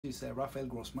This is Rafael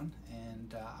Grossman,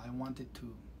 and I wanted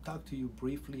to talk to you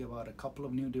briefly about a couple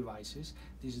of new devices.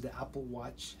 This is the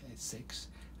AppleWatch 6,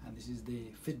 and this is the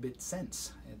Fitbit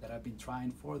Sense that I've been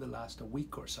trying for the last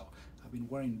week or so. I've been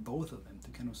wearing both of them to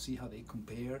kind of see how they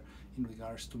compare in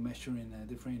regards to measuring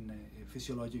different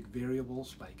physiologic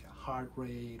variables like heart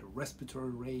rate, or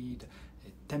respiratory rate,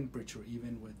 temperature,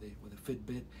 even with the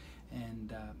Fitbit.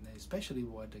 And especially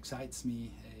what excites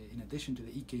me, in addition to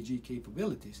the EKG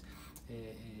capabilities,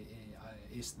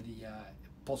 is the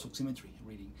PulseOximetry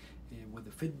reading with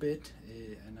the Fitbit,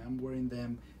 and I'm wearing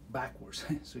them backwards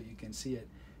so you can see it.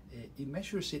 It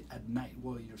measures it at night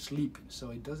while you're sleeping, so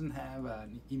it doesn't have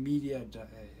an immediate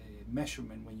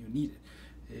measurement when you need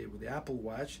it. With the Apple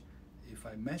Watch, if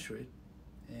I measure it,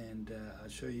 and I'll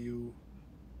show you,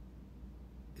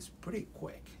 it's pretty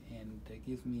quick, and it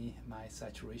gives me my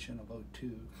saturation of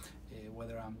O2,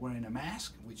 whether I'm wearing a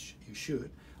mask, which you should,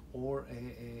 or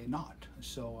not.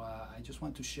 So I just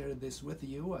want to share this with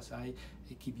you. As I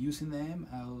keep using them,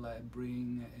 I'll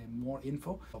bring more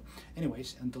info. So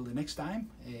anyways, until the next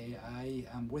time, I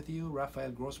am with you,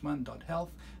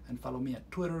 rafaelgrossman.health, and follow me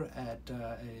at Twitter at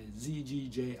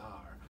ZGJR.